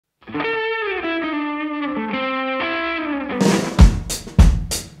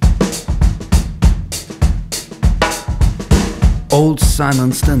Old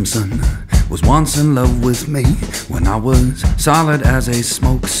Simon Stimson was once in love with me when I was solid as a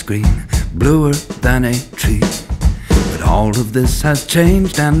smoke screen, bluer than a tree. But all of this has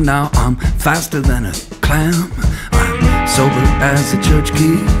changed and now I'm faster than a clam. I'm sober as a church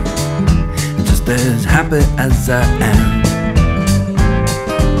key, and just as happy as I am.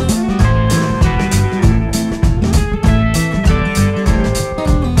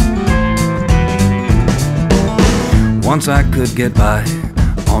 Once I could get by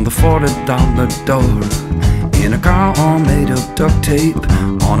on the $40 door, in a car all made of duct tape,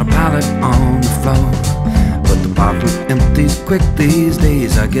 on a pallet on the floor. But the bottle empties quick these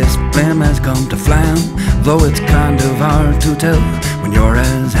days, I guess phlegm has come to flam. Though it's kind of hard to tell when you're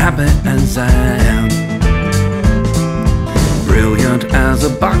as happy as I am. Brilliant as a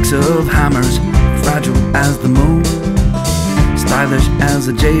box of hammers, fragile as the moon, stylish as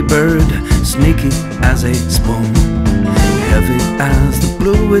a jaybird, sneaky as a spoon, heavy as the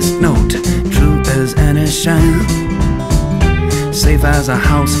bluest note, true as any sham, safe as a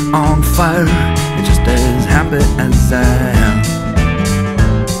house on fire, and just as happy as I am.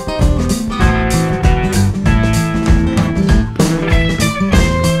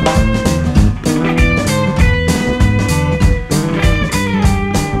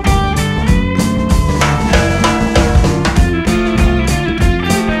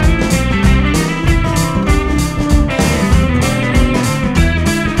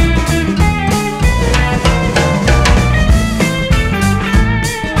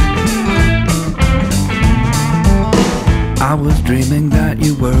 I was dreaming that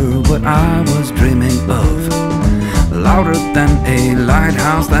you were what I was dreaming of, louder than a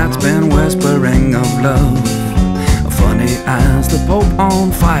lighthouse that's been whispering of love. Funny as the Pope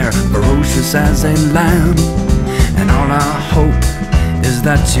on fire, ferocious as a lamb. And all I hope is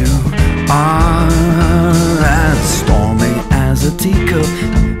that you are as stormy as a teacup,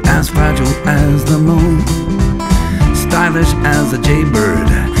 as fragile as the moon, stylish as a jaybird,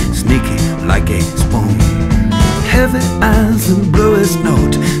 sneaky like a spoon, heavy as the bluest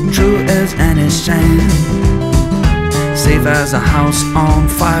note, true as any sham, safe as a house on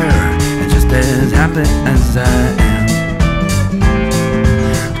fire, and just as happy as I am.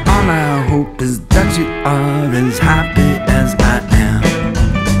 All I hope is that you are as happy as I am.